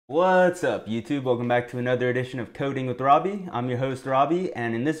What's up YouTube? Welcome back to another edition of Coding with Robbie. I'm your host Robbie,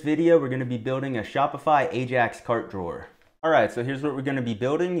 and in this video we're going to be building a Shopify Ajax cart drawer. Alright, so here's what we're going to be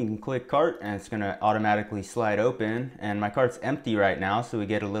building. You can click cart and it's going to automatically slide open, and my cart's empty right now, so we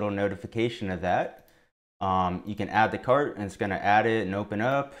get a little notification of that. You can add the cart and it's going to add it and open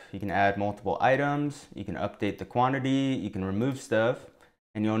up. You can add multiple items, you can update the quantity, you can remove stuff,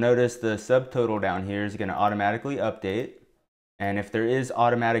 and you'll notice the subtotal down here is going to automatically update. And if there is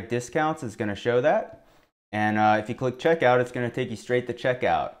automatic discounts, it's going to show that. And if you click checkout, it's going to take you straight to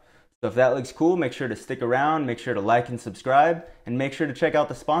checkout. So if that looks cool, make sure to stick around, make sure to like and subscribe, and make sure to check out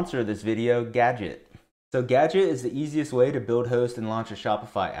the sponsor of this video, Gadget. So Gadget is the easiest way to build, host, and launch a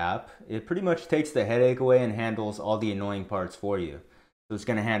Shopify app. It pretty much takes the headache away and handles all the annoying parts for you. So it's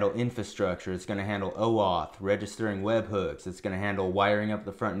going to handle infrastructure, it's going to handle OAuth, registering webhooks, it's going to handle wiring up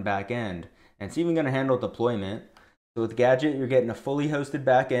the front and back end, and it's even going to handle deployment. So with Gadget, you're getting a fully hosted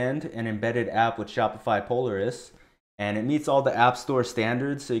backend and embedded app with Shopify Polaris, and it meets all the App Store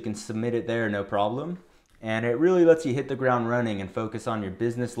standards, so you can submit it there no problem. And it really lets you hit the ground running and focus on your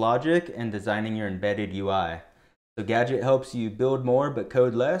business logic and designing your embedded UI. So Gadget helps you build more but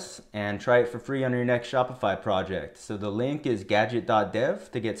code less, and try it for free on your next Shopify project. So the link is gadget.dev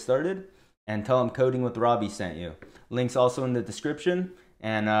to get started, and tell them Coding with Robbie sent you. Link's also in the description,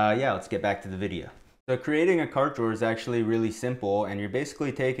 and yeah, let's get back to the video. So creating a cart drawer is actually really simple, and you're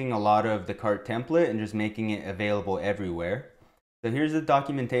basically taking a lot of the cart template and just making it available everywhere. So here's the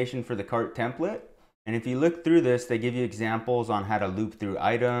documentation for the cart template, and if you look through this, they give you examples on how to loop through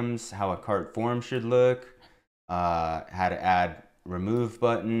items, how a cart form should look, how to add remove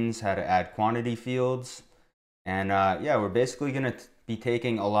buttons, how to add quantity fields, and yeah, we're basically going to be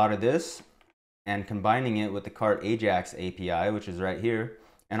taking a lot of this and combining it with the cart Ajax API, which is right here.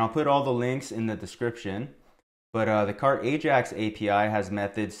 And I'll put all the links in the description. But the cart Ajax API has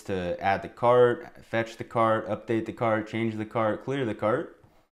methods to add the cart, fetch the cart, update the cart, change the cart, clear the cart.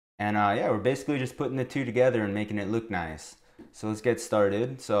 And yeah, we're basically just putting the two together and making it look nice. So let's get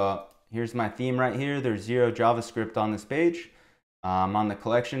started. So here's my theme right here. There's 0 JavaScript on this page. On the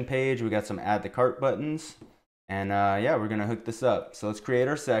collection page, we got some add the cart buttons. And yeah, we're gonna hook this up. So let's create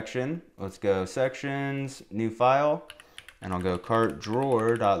our section. Let's go sections, new file. And I'll go cart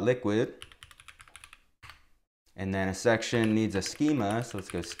drawer.liquid, and then a section needs a schema, so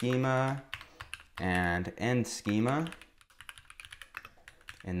let's go schema and end schema,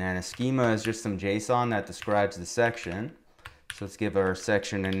 and then a schema is just some JSON that describes the section. So let's give our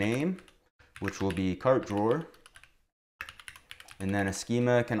section a name, which will be cart drawer, and then a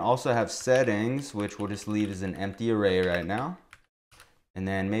schema can also have settings, which we'll just leave as an empty array right now. And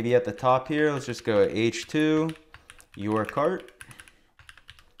then maybe at the top here, let's just go h2 your cart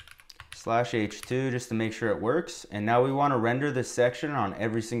 /h2 just to make sure it works. And now we want to render this section on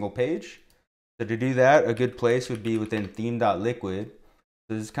every single page. So to do that, a good place would be within theme.liquid.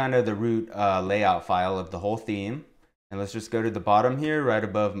 This is kind of the root layout file of the whole theme. And let's just go to the bottom here right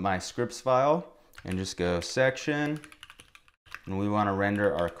above my scripts file and just go section, and we want to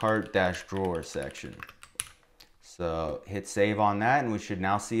render our cart-drawer section. So hit save on that, and we should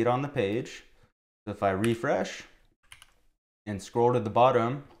now see it on the page. So if I refresh and scroll to the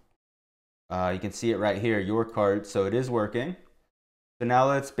bottom, you can see it right here, your cart, so it is working. So now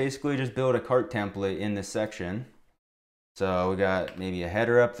let's basically just build a cart template in this section. So we got maybe a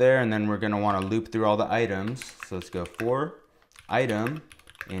header up there, and then we're going to want to loop through all the items. So let's go for item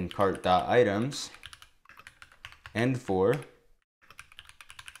in cart.items, end for,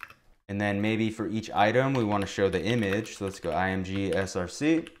 and then maybe for each item we want to show the image. So let's go img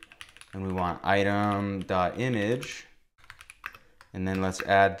src, and we want item.image. And then let's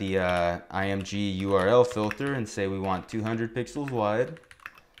add the img URL filter and say we want 200 pixels wide.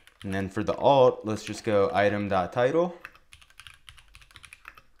 And then for the alt, let's just go item.title.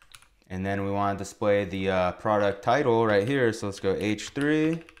 And then we want to display the product title right here. So let's go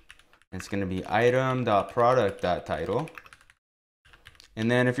h3. It's going to be item.product.title. And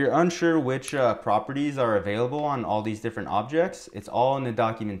then if you're unsure which properties are available on all these different objects, it's all in the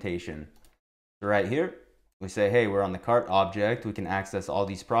documentation. So right here, we say, hey, we're on the cart object, we can access all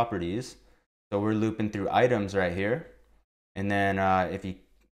these properties. So we're looping through items right here. And then if you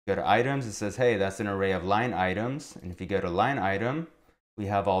go to items, it says, hey, that's an array of line items. And if you go to line item, we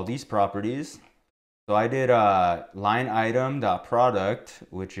have all these properties. So I did line item.product,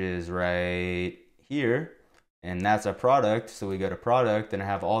 which is right here. And that's a product. So we go to product and I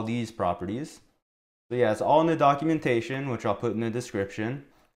have all these properties. So yeah, it's all in the documentation, which I'll put in the description.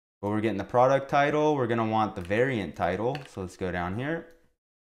 But we're getting the product title, we're gonna want the variant title. So let's go down here,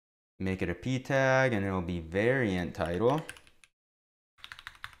 make it a p tag, and it'll be variant title.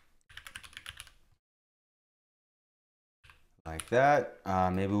 like that.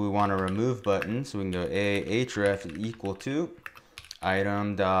 Maybe we want to remove button, so we can go ahref is equal to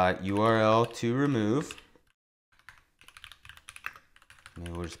item.url to remove.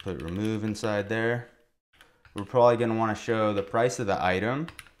 Maybe we'll just put remove inside there. We're probably going to want to show the price of the item.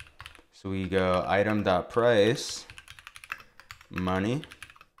 So we go item.price money.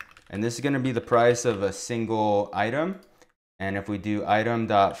 And this is going to be the price of a single item. And if we do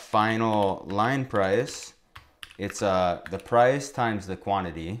item.final line price, it's the price times the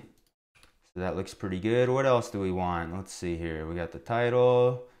quantity. So that looks pretty good. What else do we want? Let's see here. We got the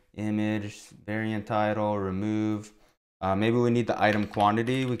title, image, variant title, remove. Maybe we need the item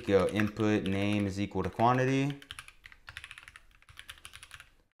quantity. We could go input name is equal to quantity.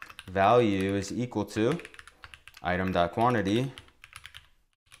 Value is equal to item.quantity.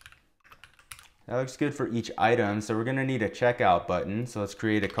 That looks good for each item. So we're gonna need a checkout button. So let's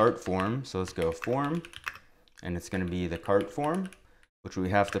create a cart form. So let's go form, and it's gonna be the cart form, which we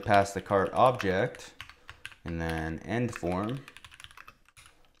have to pass the cart object, and then end form.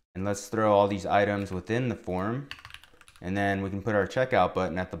 And let's throw all these items within the form. And then we can put our checkout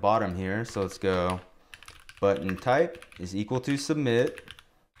button at the bottom here. So let's go button type is equal to submit.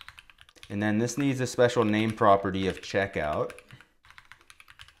 And then this needs a special name property of checkout.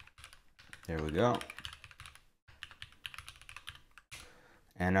 There we go.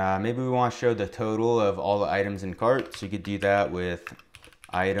 And maybe we want to show the total of all the items in cart. So you could do that with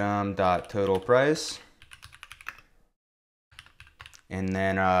item.totalPrice. And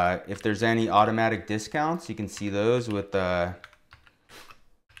then if there's any automatic discounts, you can see those with the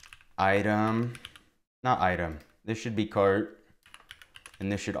item, not item, this should be cart.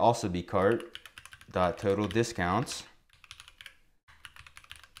 And this should also be cart.total discounts.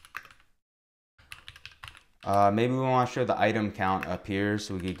 Maybe we want to show the item count up here,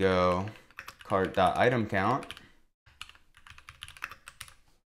 so we could go cart.item count.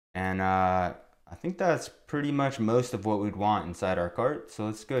 And I think that's pretty much most of what we'd want inside our cart. So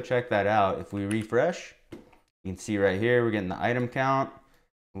let's go check that out. If we refresh, you can see right here, we're getting the item count.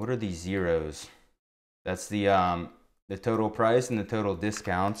 What are these zeros? That's the total price and the total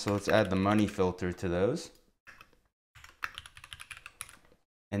discount. So let's add the money filter to those.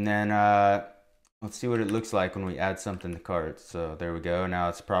 And then let's see what it looks like when we add something to cart. So there we go. Now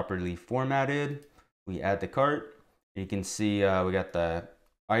it's properly formatted. We add the cart. You can see we got the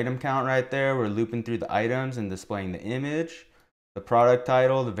item count right there. We're looping through the items and displaying the image, the product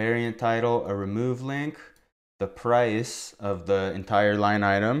title, the variant title, a remove link, the price of the entire line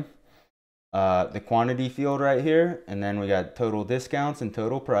item, the quantity field right here, and then we got total discounts and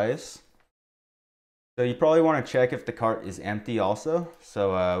total price. So you probably want to check if the cart is empty also.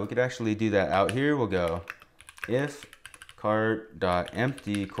 So we could actually do that out here. We'll go if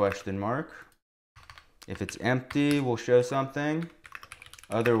cart.empty question mark. If it's empty, we'll show something.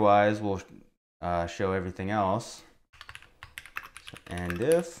 Otherwise, we'll show everything else. So, and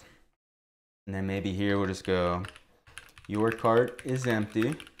if, and then maybe here we'll just go, your cart is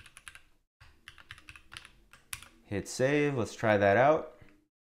empty. Hit save. Let's try that out.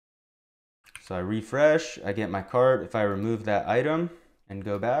 So I refresh, I get my cart. If I remove that item and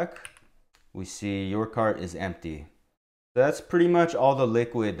go back, we see your cart is empty. So that's pretty much all the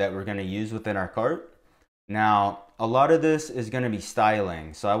liquid that we're going to use within our cart. Now, a lot of this is going to be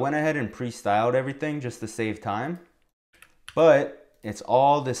styling. So I went ahead and pre-styled everything just to save time. But it's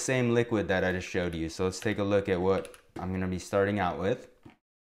all the same liquid that I just showed you. So let's take a look at what I'm going to be starting out with.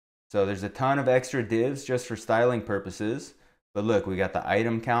 So there's a ton of extra divs just for styling purposes. But look, we got the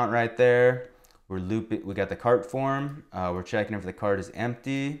item count right there. We got the cart form. We're checking if the cart is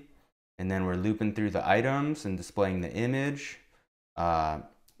empty. And then we're looping through the items and displaying the image.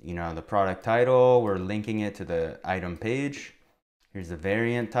 You know, the product title, we're linking it to the item page. Here's the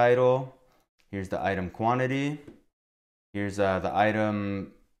variant title. Here's the item quantity. Here's the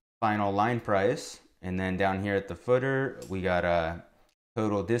item final line price. And then down here at the footer, we got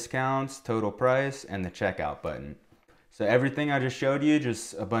total discounts, total price, and the checkout button. So everything I just showed you,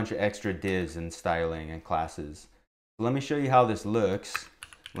 just a bunch of extra divs and styling and classes. So let me show you how this looks.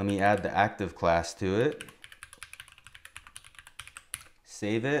 Let me add the active class to it.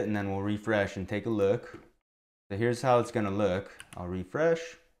 Save it, and then we'll refresh and take a look. So here's how it's gonna look. I'll refresh,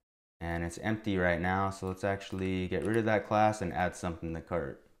 and it's empty right now. So let's actually get rid of that class and add something to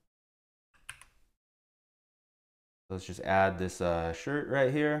cart. So let's just add this shirt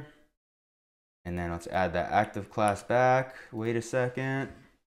right here. And then let's add that active class back. Wait a second.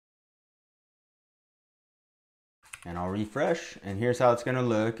 And I'll refresh, and here's how it's gonna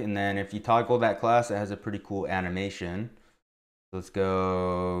look. And then if you toggle that class, it has a pretty cool animation. Let's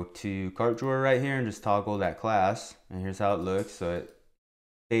go to cart drawer right here and just toggle that class. And here's how it looks. So it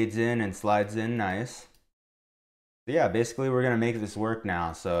fades in and slides in nice. So yeah, basically we're gonna make this work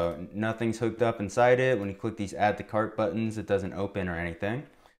now. So nothing's hooked up inside it. When you click these add to cart buttons, it doesn't open or anything.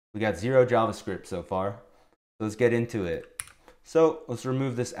 We got 0 JavaScript so far. So let's get into it. So let's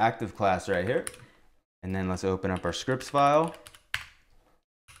remove this active class right here. And then let's open up our scripts file.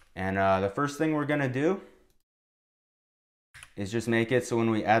 And the first thing we're gonna do is just make it so when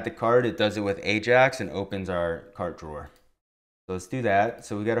we add the cart, it does it with Ajax and opens our cart drawer. So let's do that.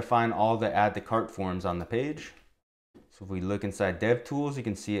 So we got to find all the add to cart forms on the page. So if we look inside DevTools, you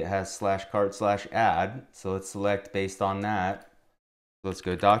can see it has /cart/add. So let's select based on that. So let's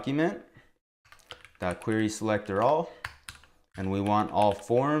go document, .query selector all, and we want all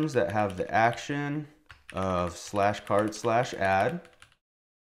forms that have the action of /cart/add.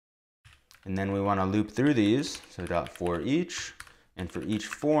 And then we want to loop through these, so .for each. And for each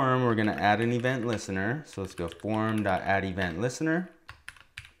form, we're going to add an event listener. So let's go form.add event listener.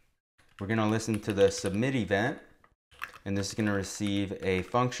 We're going to listen to the submit event. And this is going to receive a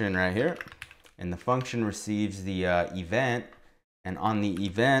function right here. And the function receives the event. And on the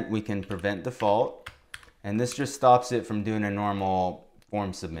event, we can prevent default. And this just stops it from doing a normal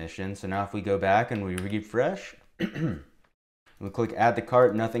form submission. So now if we go back and we refresh, we click add to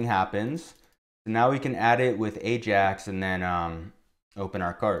cart, nothing happens. So now we can add it with Ajax and then open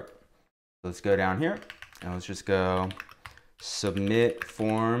our cart. So let's go down here and let's just go submit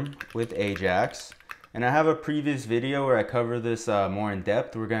form with Ajax. And I have a previous video where I cover this more in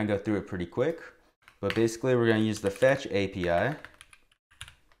depth. We're going to go through it pretty quick. But basically we're going to use the fetch API.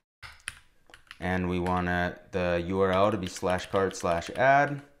 And we want the URL to be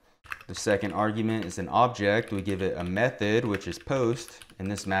 /cart/add. The second argument is an object. We give it a method, which is post,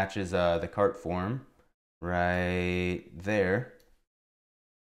 and this matches the cart form right there.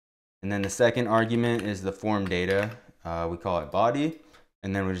 And then the second argument is the form data. We call it body,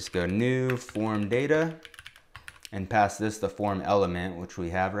 and then we just go new form data and pass this the form element, which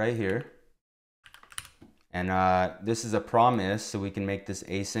we have right here. And this is a promise, so we can make this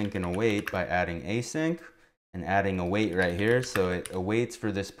async and await by adding async and adding await right here. So it awaits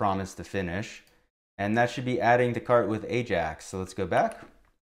for this promise to finish. And that should be adding to cart with Ajax. So let's go back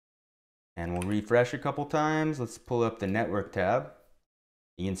and we'll refresh a couple times. Let's pull up the network tab.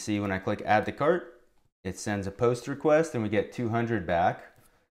 You can see when I click add to cart, it sends a post request and we get 200 back.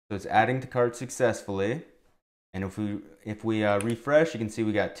 So it's adding to cart successfully. And if we refresh, you can see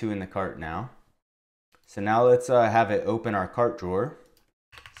we got 2 in the cart now. So now let's have it open our cart drawer.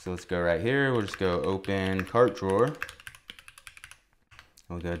 So let's go right here. We'll just go open cart drawer.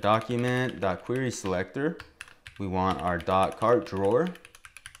 We'll go document, .query selector. We want our .cart drawer.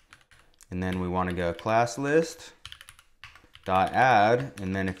 And then we want to go class list, .add.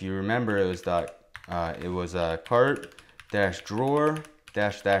 And then if you remember, it was cart -drawer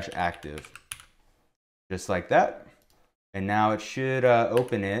 -active. Just like that. And now it should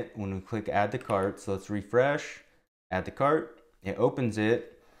open it when we click add to cart. So let's refresh, add to cart. It opens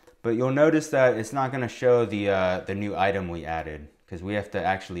it, but you'll notice that it's not going to show the new item we added because we have to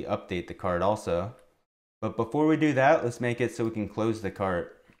actually update the cart also. But before we do that, let's make it so we can close the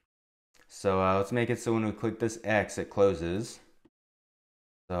cart. So let's make it so when we click this X, it closes.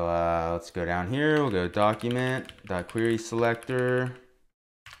 So let's go down here. We'll go document, .query selector,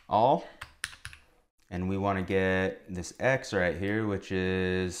 all. And we want to get this X right here, which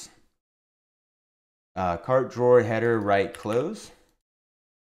is cart drawer header right close.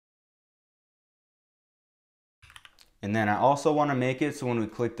 And then I also want to make it so when we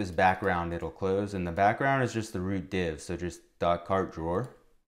click this background, it'll close. And the background is just the root div, so just .cart drawer.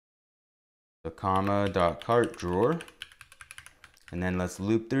 So comma .cart drawer. And then let's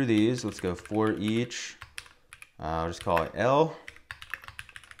loop through these. Let's go for each. I'll just call it L.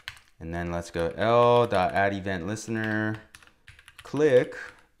 And then let's go L.add event listener, click.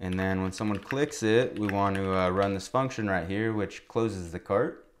 And then when someone clicks it, we want to run this function right here, which closes the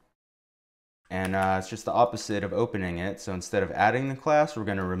cart. And it's just the opposite of opening it. So instead of adding the class, we're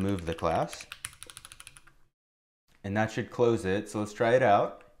going to remove the class. And that should close it. So let's try it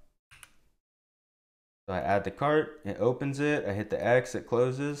out. So I add the cart, it opens it. I hit the X, it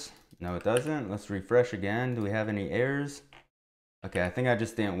closes. No, it doesn't. Let's refresh again. Do we have any errors? Okay, I think I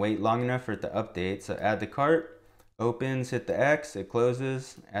just didn't wait long enough for it to update. So add the cart, opens, hit the X, it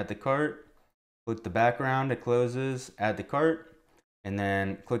closes, add the cart, click the background, it closes, add the cart, and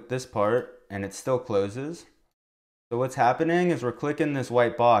then click this part, and it still closes. So what's happening is we're clicking this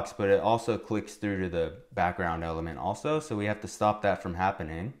white box, but it also clicks through to the background element also, so we have to stop that from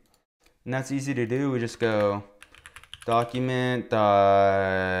happening. And that's easy to do. We just go document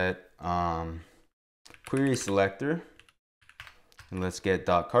dot query selector, and let's get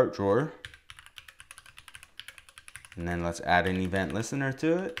dot cart drawer, and then let's add an event listener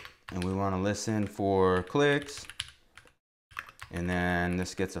to it, and we want to listen for clicks. And then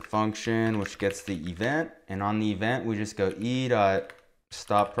this gets a function which gets the event, and on the event we just go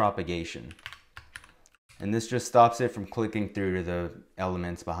e.stop propagation, and this just stops it from clicking through to the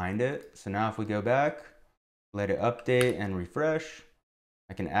elements behind it. So now if we go back, let it update and refresh,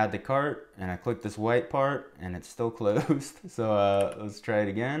 I can add the cart, and I click this white part and it's still closed. So let's try it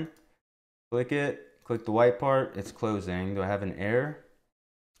again. Click it, click the white part, it's closing. Do I have an error?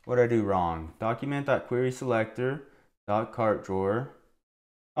 What did I do wrong? Document.querySelector .cart drawer.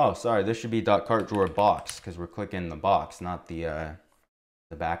 Oh, sorry, this should be .cart drawer box because we're clicking the box, not the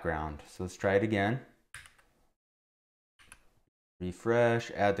background. So let's try it again.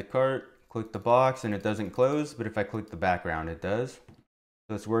 Refresh, add the cart, click the box, and it doesn't close, but if I click the background, it does.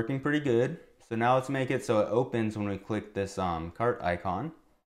 So it's working pretty good. So now let's make it so it opens when we click this cart icon.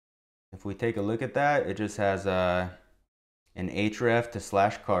 If we take a look at that, it just has an href to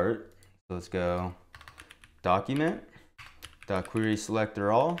 /cart. So let's go document. Query selector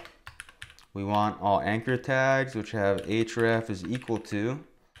all. We want all anchor tags which have href is equal to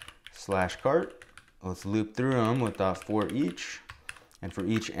 /cart. Let's loop through them with .for each. And for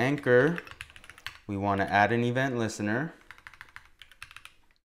each anchor, we want to add an event listener.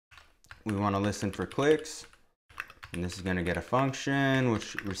 We want to listen for clicks. And this is going to get a function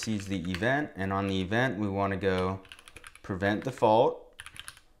which receives the event. And on the event, we want to go prevent default.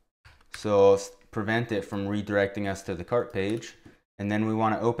 So prevent it from redirecting us to the cart page. And then we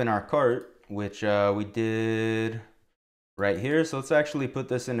want to open our cart, which we did right here. So let's actually put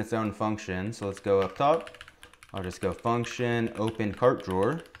this in its own function. So let's go up top. I'll just go function open cart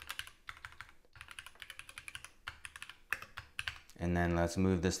drawer. And then let's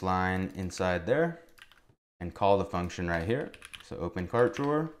move this line inside there and call the function right here. So open cart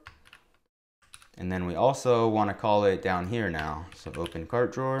drawer. And then we also want to call it down here now. So open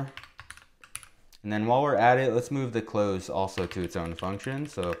cart drawer. And then while we're at it, let's move the close also to its own function.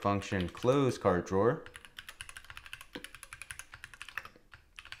 So function close cart drawer.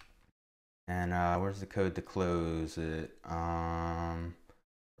 And where's the code to close it?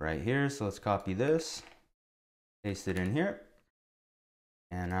 Right here. So let's copy this, paste it in here.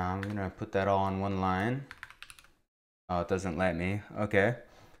 And I'm gonna put that all on one line. Oh, it doesn't let me. Okay.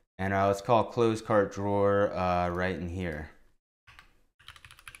 And let's call close cart drawer right in here.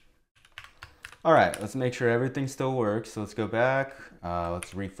 All right, let's make sure everything still works. So let's go back,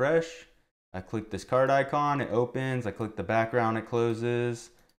 let's refresh. I click this cart icon, it opens. I click the background, it closes.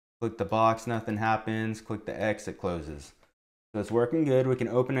 Click the box, nothing happens. Click the X, it closes. So it's working good. We can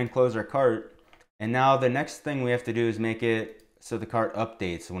open and close our cart. And now the next thing we have to do is make it so the cart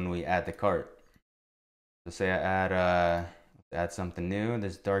updates when we add the cart. So say I add something new,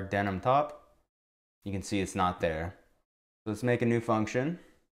 this dark denim top. You can see it's not there. So let's make a new function.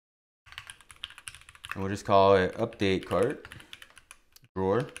 And we'll just call it update cart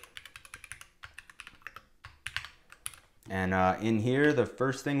drawer. And in here, the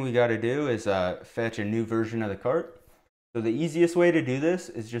first thing we got to do is fetch a new version of the cart. So the easiest way to do this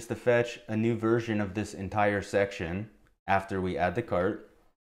is just to fetch a new version of this entire section after we add the cart.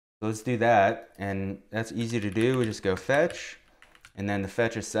 So let's do that, and that's easy to do. We just go fetch, and then to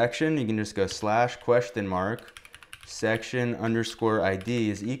fetch a section, you can just go / section _ ID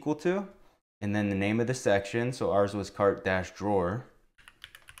is equal to, and then the name of the section. So ours was cart - drawer.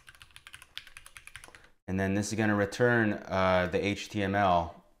 And then this is going to return the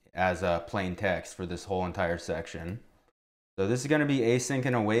HTML as a plain text for this whole entire section. So this is going to be async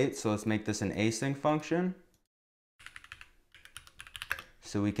and await. So let's make this an async function.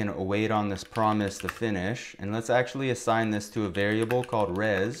 So we can await on this promise to finish. And let's actually assign this to a variable called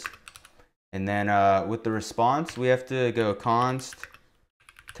res. And then with the response, we have to go const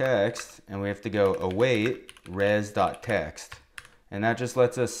text, and we have to go await res.text. And that just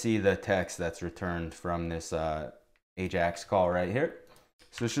lets us see the text that's returned from this ajax call right here.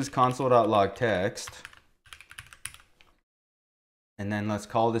 So it's just console.log text. And then let's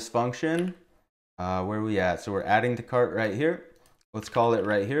call this function. Where are we at? So we're adding the cart right here. Let's call it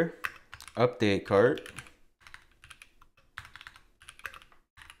right here, update cart.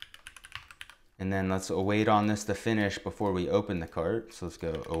 And then let's await on this to finish before we open the cart. So let's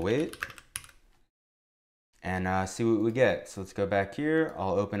go await and see what we get. So let's go back here.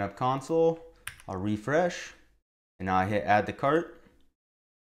 I'll open up console. I'll refresh. And now I hit add the cart.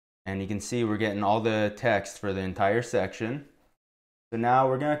 And you can see we're getting all the text for the entire section. So now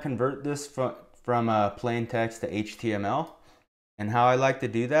we're going to convert this from plain text to HTML. And how I like to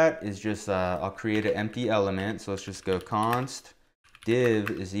do that is just, I'll create an empty element. So let's just go const div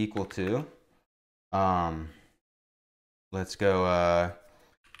is equal to, let's go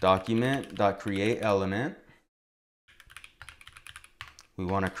document.create element. We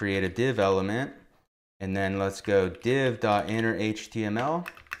want to create a div element. And then let's go div.innerHTML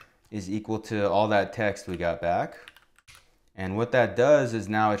is equal to all that text we got back. And what that does is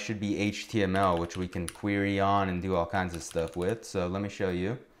now it should be HTML, which we can query on and do all kinds of stuff with. So let me show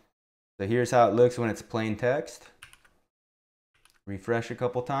you. So here's how it looks when it's plain text. Refresh a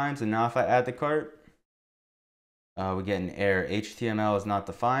couple times, and now if I add the cart, we get an error. HTML is not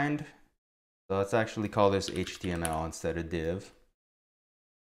defined. So let's actually call this HTML instead of div.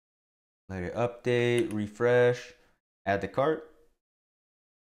 Let it update, refresh, add the cart.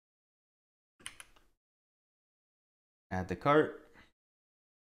 Add the cart.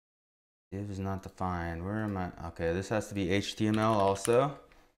 Div is not defined. Where am I? Okay, this has to be HTML also.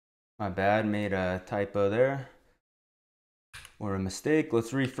 My bad, made a typo there. Or a mistake.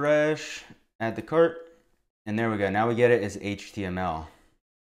 Let's refresh, add the cart, and there we go. Now we get it as HTML.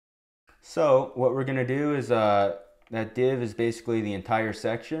 So what we're gonna do is that div is basically the entire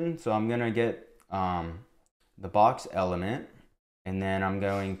section. So I'm gonna get the box element, and then I'm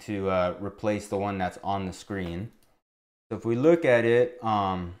going to replace the one that's on the screen. So if we look at it,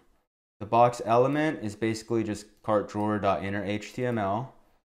 the box element is basically just cart drawer.innerHTML.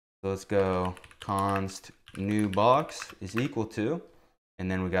 So let's go const new box is equal to, and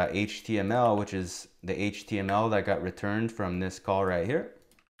then we got HTML, which is the HTML that got returned from this call right here.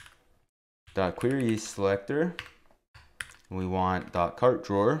 Dot query selector. We want dot cart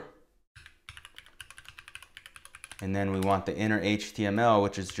drawer. And then we want the inner HTML,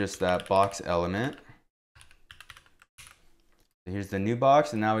 which is just that box element. So here's the new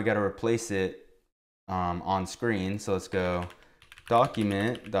box, and now we got to replace it on screen. So let's go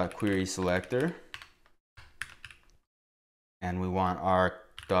document.query selector. And we want our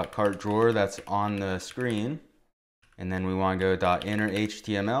 .cart drawer that's on the screen. And then we want to go .inner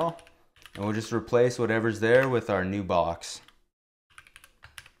HTML. And we'll just replace whatever's there with our new box.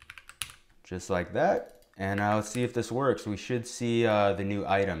 Just like that. And let's see if this works. We should see the new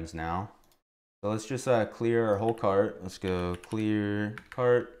items now. So let's just clear our whole cart. Let's go clear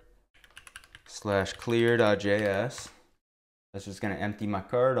cart / clear.js. That's just going to empty my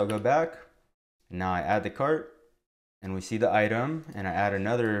cart. I'll go back. And now I add the cart, and we see the item, and I add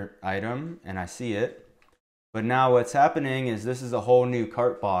another item, and I see it. But now what's happening is this is a whole new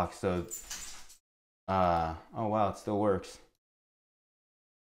cart box. So, oh wow, it still works.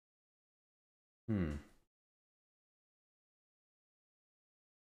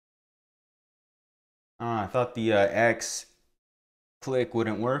 I thought the X click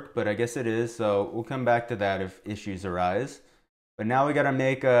wouldn't work, but I guess it is. So we'll come back to that if issues arise. But now we got to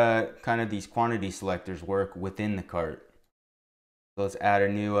make kind of these quantity selectors work within the cart. So let's add a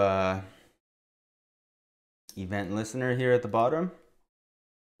new event listener here at the bottom.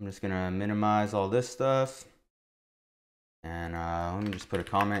 I'm just going to minimize all this stuff. And let me just put a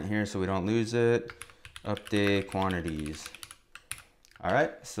comment here so we don't lose it. Update quantities. All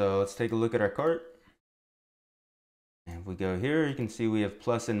right, so let's take a look at our cart. And if we go here, you can see we have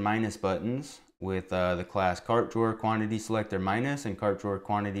plus and minus buttons with the class cart drawer quantity selector minus and cart drawer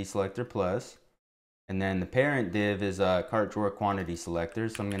quantity selector plus. And then the parent div is cart drawer quantity selector.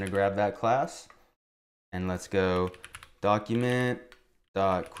 So I'm going to grab that class, and let's go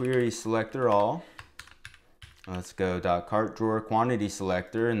document.query selector all. Let's go cart drawer quantity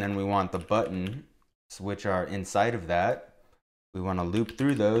selector, and then we want the buttons which are inside of that. We want to loop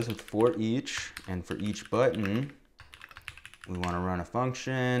through those with for each, and for each button we want to run a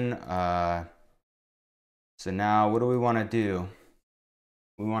function. So now what do we want to do?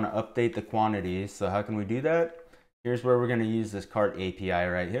 We want to update the quantities. So how can we do that? Here's where we're going to use this cart API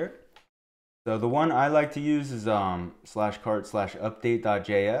right here. So the one I like to use is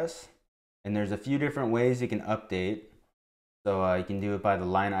 /cart/update.js. And there's a few different ways you can update. So you can do it by the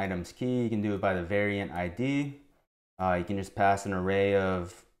line items key. You can do it by the variant ID. You can just pass an array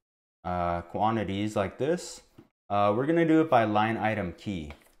of quantities like this. We're going to do it by line item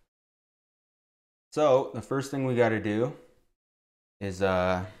key. So the first thing we got to do is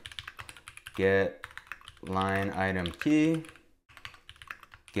get line item key,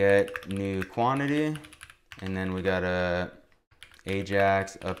 get new quantity, and then we got to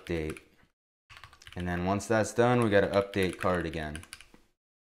ajax update. And then once that's done, we got to update cart again.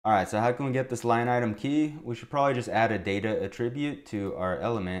 All right, so how can we get this line item key? We should probably just add a data attribute to our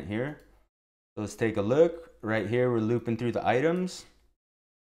element here. So let's take a look. Right here, we're looping through the items.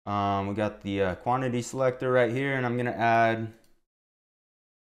 We got the quantity selector right here, and I'm gonna add,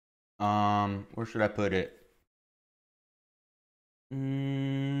 where should I put it?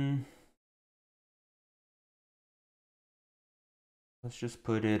 Let's just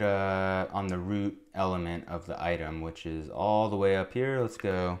put it on the root element of the item, which is all the way up here. Let's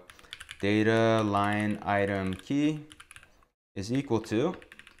go data line item key is equal to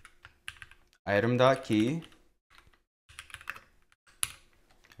item.key.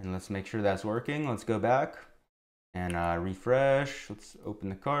 And let's make sure that's working. Let's go back and refresh. Let's open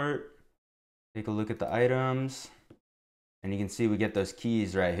the cart, take a look at the items, and you can see we get those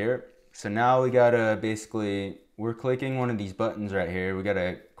keys right here. So now we gotta basically, we're clicking one of these buttons right here. We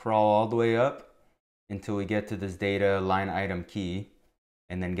gotta crawl all the way up until we get to this data line item key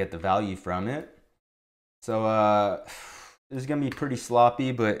and then get the value from it. So this is gonna be pretty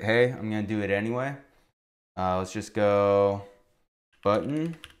sloppy, but hey, I'm gonna do it anyway. Let's just go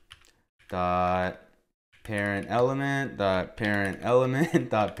button dot parent element dot parent element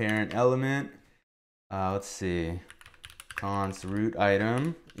dot parent element. Let's see, const root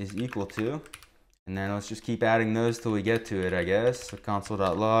item is equal to, and then let's just keep adding those till we get to it, I guess. So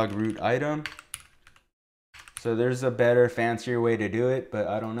console.log root item. So there's a better, fancier way to do it, but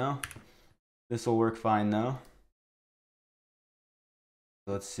I don't know. This will work fine though.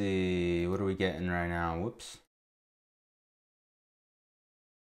 So let's see, what are we getting right now? Whoops.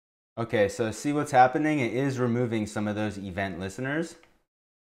 Okay, so see what's happening? It is removing some of those event listeners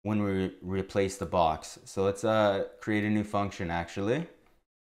when we replace the box. So let's create a new function actually.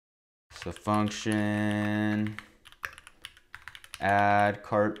 So function add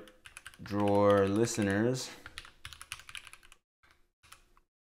cart drawer listeners.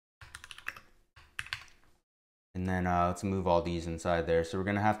 And then let's move all these inside there. So we're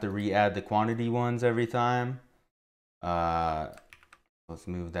gonna have to re-add the quantity ones every time. Let's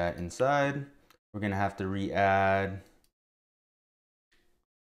move that inside. We're gonna have to re-add,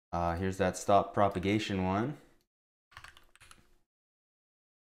 here's that stop propagation one.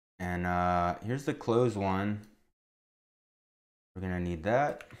 And here's the close one. We're gonna need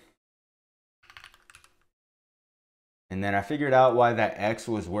that. And then I figured out why that X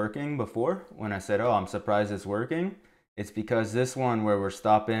was working before when I said, oh, I'm surprised it's working. It's because this one where we're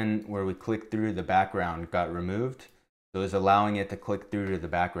stopping, where we click through the background got removed. So it's allowing it to click through to the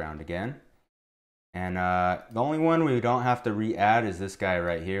background again. And the only one we don't have to re-add is this guy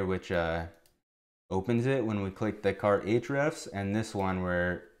right here, which opens it when we click the cart hrefs, and this one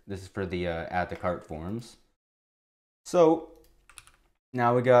where this is for the add to cart forms. So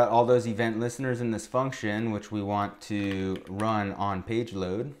now we got all those event listeners in this function, which we want to run on page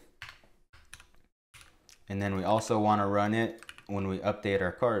load. And then we also want to run it when we update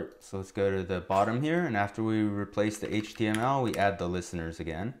our cart. So let's go to the bottom here, and after we replace the HTML, we add the listeners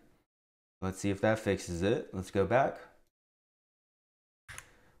again. Let's see if that fixes it. Let's go back.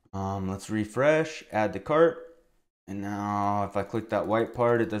 Let's refresh, add the cart. And now if I click that white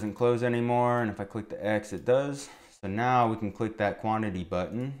part, it doesn't close anymore. And if I click the X, it does. So now we can click that quantity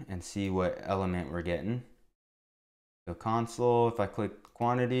button and see what element we're getting. So console, if I click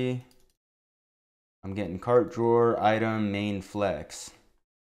quantity, I'm getting cart drawer item main flex.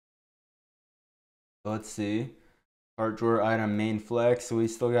 So let's see, cart drawer item main flex. So we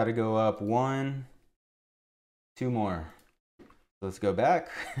still got to go up 1, 2 more. So let's go back.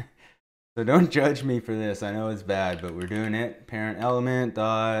 So don't judge me for this. I know it's bad, but we're doing it. Parent element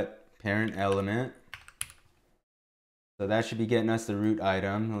dot parent element. So that should be getting us the root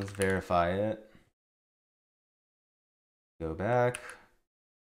item. Let's verify it. Go back.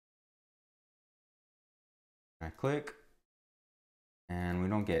 I click. And we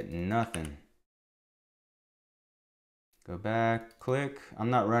don't get nothing. Go back, click. I'm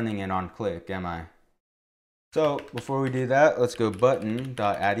not running it on click, am I? So before we do that, let's go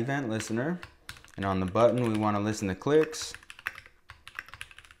button.add event listener. And on the button, we want to listen to clicks.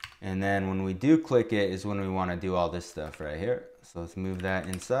 And then when we do click it is when we want to do all this stuff right here. So let's move that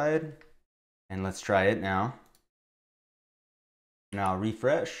inside and let's try it now. Now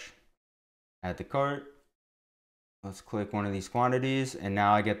refresh, add to cart. Let's click one of these quantities and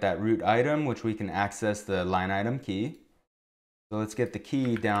now I get that root item, which we can access the line item key. So let's get the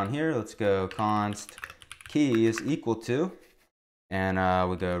key down here. Let's go const key is equal to, and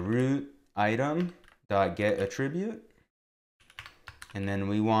we go root item dot get attribute. And then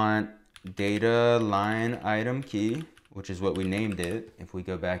we want data line item key, which is what we named it. If we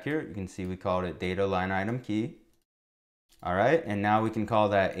go back here, you can see we called it data line item key. All right, and now we can call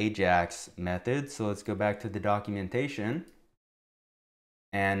that ajax method. So let's go back to the documentation.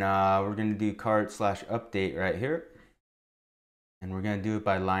 And we're gonna do cart/update right here. And we're going to do it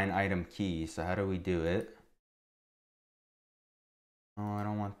by line item key. So how do we do it? Oh, I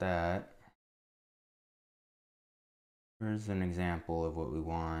don't want that. Here's an example of what we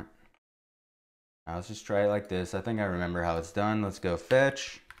want. Now let's just try it like this. I think I remember how it's done. Let's go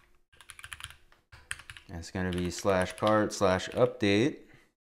fetch. And it's going to be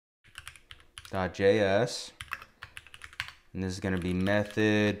 /cart/update.js. And this is going to be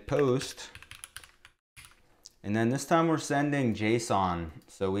method post. And then this time we're sending JSON.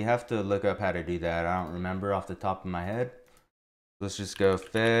 So we have to look up how to do that. I don't remember off the top of my head. Let's just go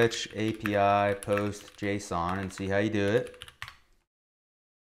fetch API post JSON and see how you do it.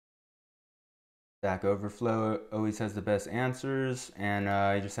 Stack Overflow always has the best answers, and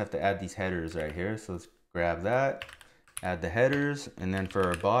you just have to add these headers right here. So let's grab that, add the headers, and then for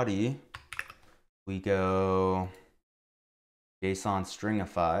our body, we go JSON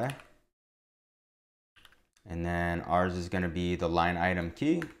stringify. And then ours is going to be the line item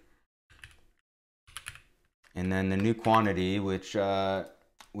key. And then the new quantity, which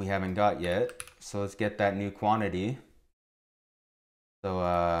we haven't got yet. So let's get that new quantity. So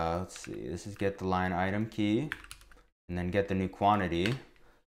let's see, this is get the line item key and then get the new quantity. So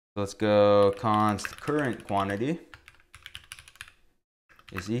let's go const current quantity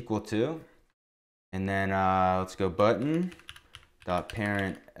is equal to, and then let's go button dot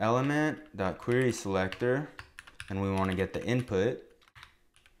parent element dot query selector, and we want to get the input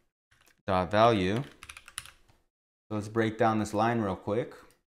dot value. So let's break down this line real quick.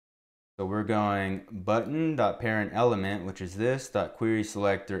 So we're going button dot parent element, which is this, dot query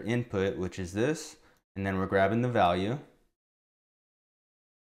selector input, which is this, and then we're grabbing the value.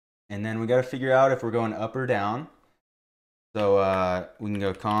 And then we got to figure out if we're going up or down. So we can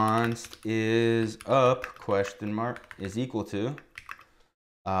go const is up question mark is equal to.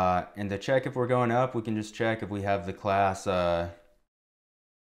 And to check if we're going up, we can just check if we have the class,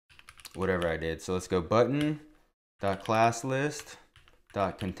 whatever I did. So let's go button dot class list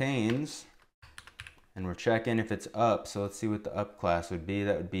dot contains, and we're checking if it's up. So let's see what the up class would be.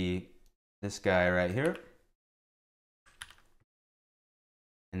 That would be this guy right here.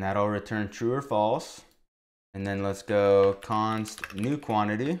 And that'll return true or false. And then let's go const new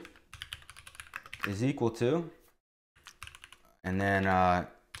quantity is equal to, and then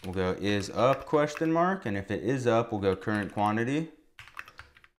we'll go is up question mark, and if it is up, we'll go current quantity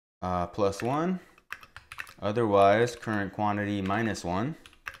 +1, otherwise current quantity -1.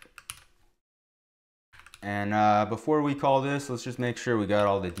 And before we call this, let's just make sure we got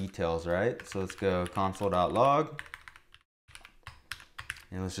all the details right. So let's go console.log,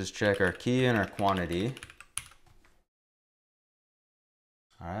 and let's just check our key and our quantity.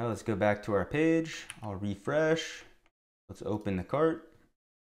 All right, let's go back to our page. I'll refresh. Let's open the cart.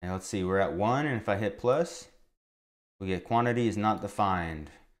 And let's see, we're at 1, and if I hit plus, we get quantity is not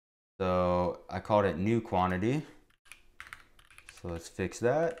defined. So I called it new quantity. So let's fix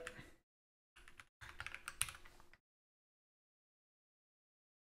that.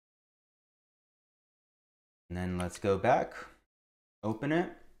 And then let's go back, open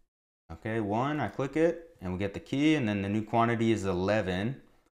it. Okay, 1, I click it, and we get the key, and then the new quantity is 11.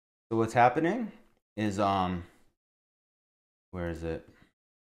 So what's happening is, where is it?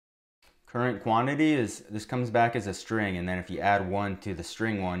 Current quantity is, this comes back as a string, and then if you add 1 to the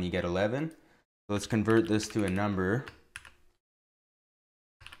string 1, you get 11. So let's convert this to a number,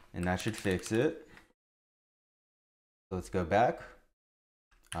 and that should fix it. So let's go back,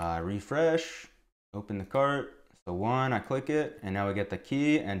 refresh, open the cart. So 1, I click it, and now we get the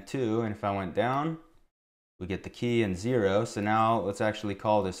key and 2, and if I went down, we get the key and 0. So now let's actually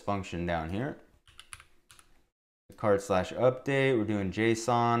call this function down here. The cart/update, we're doing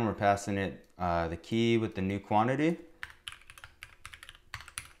JSON, we're passing it the key with the new quantity.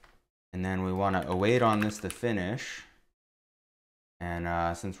 And then we want to await on this to finish. And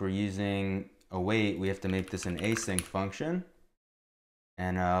since we're using await, we have to make this an async function.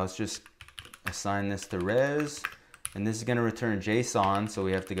 And let's just assign this to res. And this is going to return JSON, so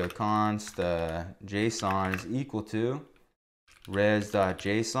we have to go const JSON is equal to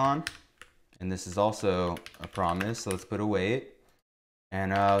res.json. And this is also a promise, so let's put await.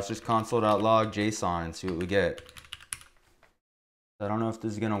 And let's just console.log JSON and see what we get. I don't know if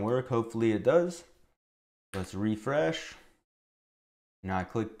this is going to work. Hopefully it does. Let's refresh. Now I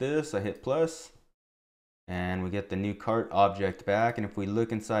click this, I hit plus, and we get the new cart object back. And if we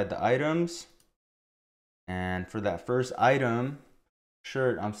look inside the items, and for that first item,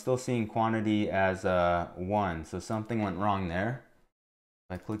 shirt, I'm still seeing quantity as 1. So something went wrong there.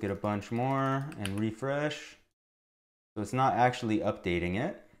 If I click it a bunch more and refresh, so it's not actually updating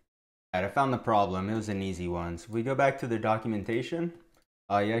it. All right, I found the problem. It was an easy one. So if we go back to the documentation,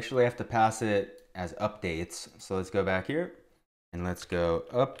 you actually have to pass it as updates. So let's go back here and let's go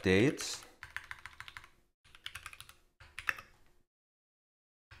updates.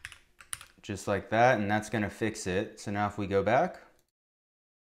 Just like that, and that's gonna fix it. So now if we go back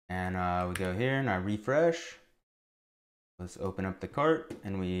and we go here and I refresh, let's open up the cart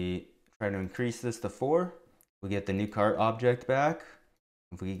and we try to increase this to 4. We get the new cart object back.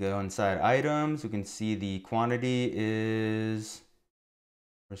 If we go inside items, we can see the quantity is,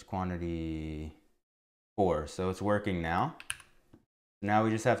 where's quantity? 4, so it's working now. Now we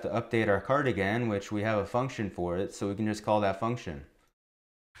just have to update our cart again, which we have a function for it, so we can just call that function.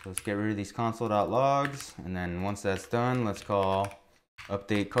 So let's get rid of these console.logs, and then once that's done, let's call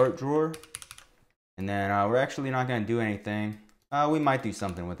update cart drawer. And then we're actually not going to do anything. We might do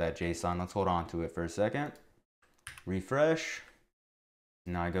something with that JSON. Let's hold on to it for a second. Refresh.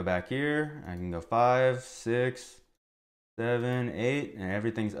 Now I go back here. I can go 5, 6, 7, 8, and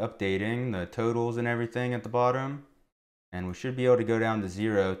everything's updating. The totals and everything at the bottom. And we should be able to go down to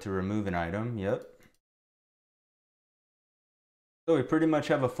 0 to remove an item. Yep. So we pretty much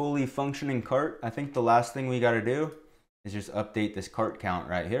have a fully functioning cart. I think the last thing we got to do is just update this cart count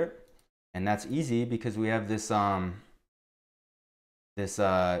right here. And that's easy because we have this cart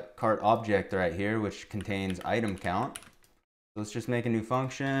object right here, which contains item count. So let's just make a new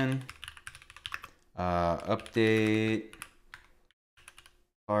function, update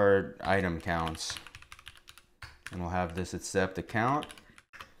cart item counts. And we'll have this accept a count.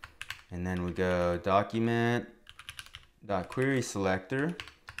 And then we go document.query selector.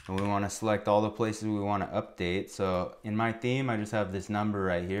 And we want to select all the places we want to update. So in my theme, I just have this number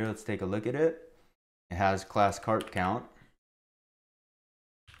right here. Let's take a look at it. It has class cart count.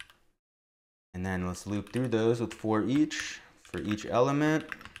 And then let's loop through those with for each. For each element,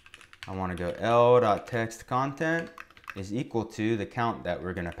 I want to go l.textContent is equal to the count that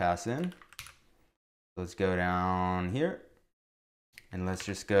we're going to pass in. Let's go down here and let's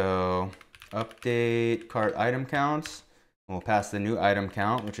just go update cart item counts. We'll pass the new item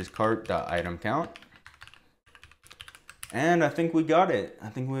count, which is cart.itemCount. And I think we got it. I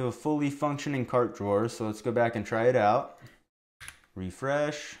think we have a fully functioning cart drawer. So let's go back and try it out.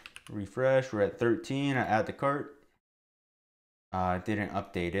 Refresh, refresh. We're at 13. I add the cart. It didn't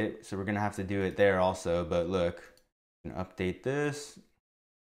update it, so we're gonna have to do it there also. But look, we can update this.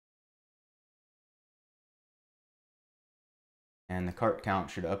 And the cart count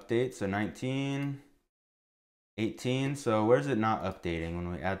should update. So 19, 18. So where's it not updating when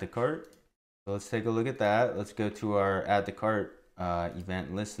we add the cart? So let's take a look at that. Let's go to our add the cart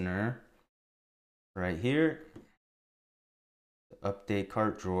event listener right here. Update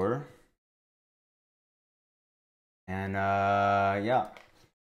cart drawer. And yeah,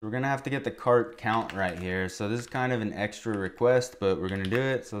 we're gonna have to get the cart count right here. So this is kind of an extra request, but we're gonna do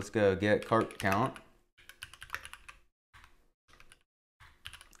it. So let's go get cart count.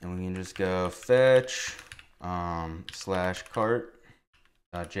 And we can just go fetch slash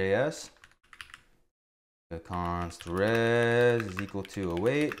cart.js. The const res is equal to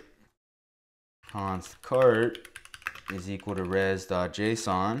await. Const cart is equal to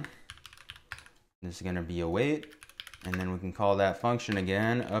res.json. This is gonna be await. And then we can call that function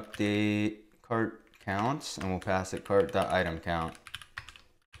again, update cart counts, and we'll pass it cart.itemCount.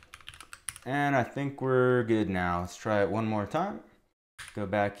 And I think we're good now. Let's try it one more time. Go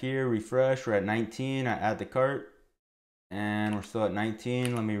back here, refresh, we're at 19, I add the cart, and we're still at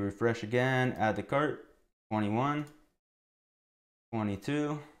 19. Let me refresh again, add the cart, 21,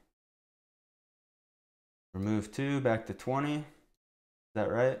 22, remove 2, back to 20, is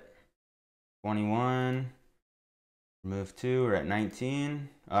that right? 21, remove 2, we're at 19.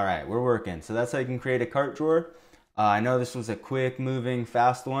 All right, we're working. So that's how you can create a cart drawer. I know this was a quick moving,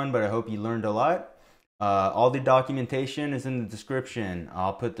 fast one, but I hope you learned a lot. All the documentation is in the description.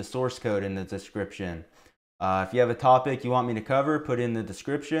 I'll put the source code in the description. If you have a topic you want me to cover, put it in the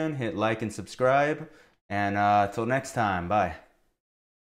description, hit like and subscribe. And till next time, bye.